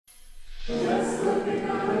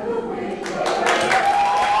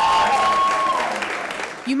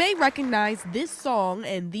You may recognize this song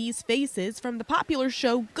and these faces from the popular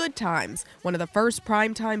show Good Times, one of the first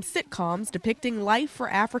primetime sitcoms depicting life for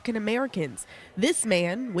African Americans. This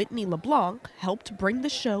man, Whitney LeBlanc, helped bring the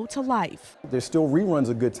show to life. There's still reruns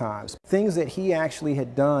of Good Times. Things that he actually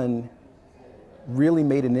had done really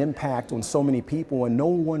made an impact on so many people, and no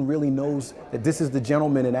one really knows that this is the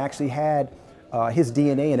gentleman that actually had his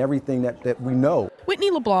DNA and everything that we know. Whitney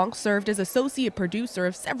LeBlanc served as associate producer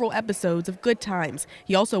of several episodes of Good Times.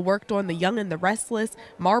 He also worked on The Young and the Restless,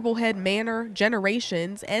 Marblehead Manor,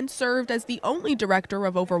 Generations, and served as the only director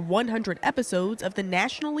of over 100 episodes of the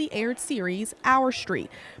nationally aired series Our Street.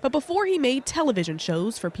 But before he made television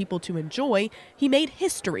shows for people to enjoy, he made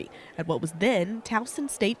history at what was then Towson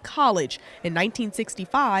State College. In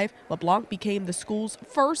 1965, LeBlanc became the school's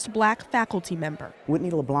first black faculty member.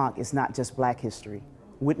 Whitney LeBlanc is not just black history.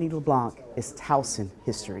 Whitney LeBlanc is Towson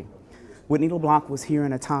history. Whitney LeBlanc was here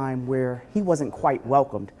in a time where he wasn't quite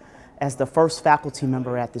welcomed as the first faculty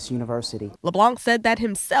member at this university. LeBlanc said that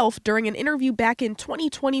himself during an interview back in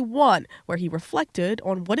 2021, where he reflected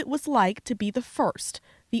on what it was like to be the first,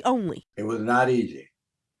 the only. It was not easy.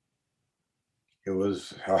 It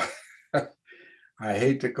was, I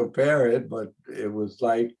hate to compare it, but it was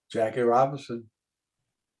like Jackie Robinson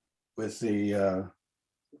with the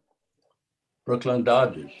Brooklyn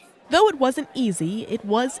Dodgers. Though it wasn't easy, it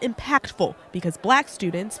was impactful because black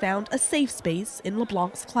students found a safe space in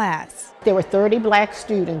LeBlanc's class. There were 30 black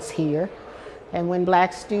students here, and when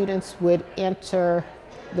black students would enter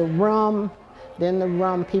the room,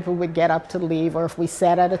 people would get up to leave, or if we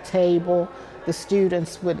sat at a table, the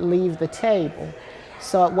students would leave the table.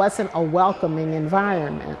 So it wasn't a welcoming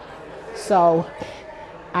environment. So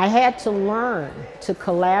I had to learn to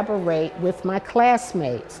collaborate with my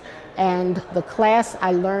classmates. And the class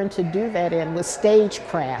I learned to do that in was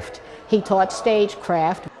stagecraft. He taught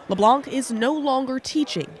stagecraft. LeBlanc is no longer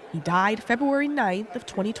teaching. He died February 9th of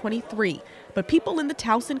 2023. But people in the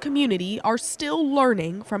Towson community are still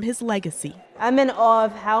learning from his legacy. I'm in awe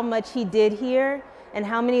of how much he did here and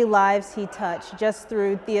how many lives he touched just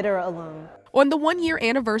through theater alone. On the one-year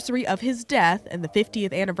anniversary of his death and the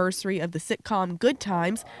 50th anniversary of the sitcom Good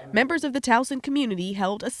Times, members of the Towson community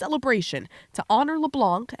held a celebration to honor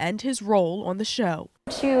LeBlanc and his role on the show.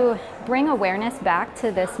 To bring awareness back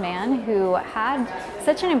to this man who had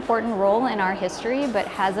such an important role in our history but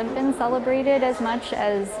hasn't been celebrated as much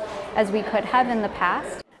as we could have in the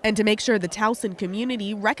past. And to make sure the Towson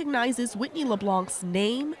community recognizes Whitney LeBlanc's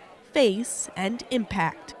name, face, and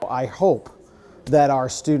impact. I hope that our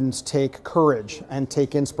students take courage and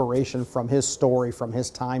take inspiration from his story, from his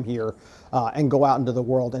time here, and go out into the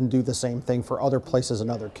world and do the same thing for other places and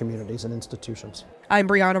other communities and institutions. I'm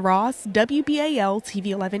Brianna Ross, WBAL-TV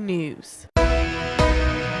 11 News.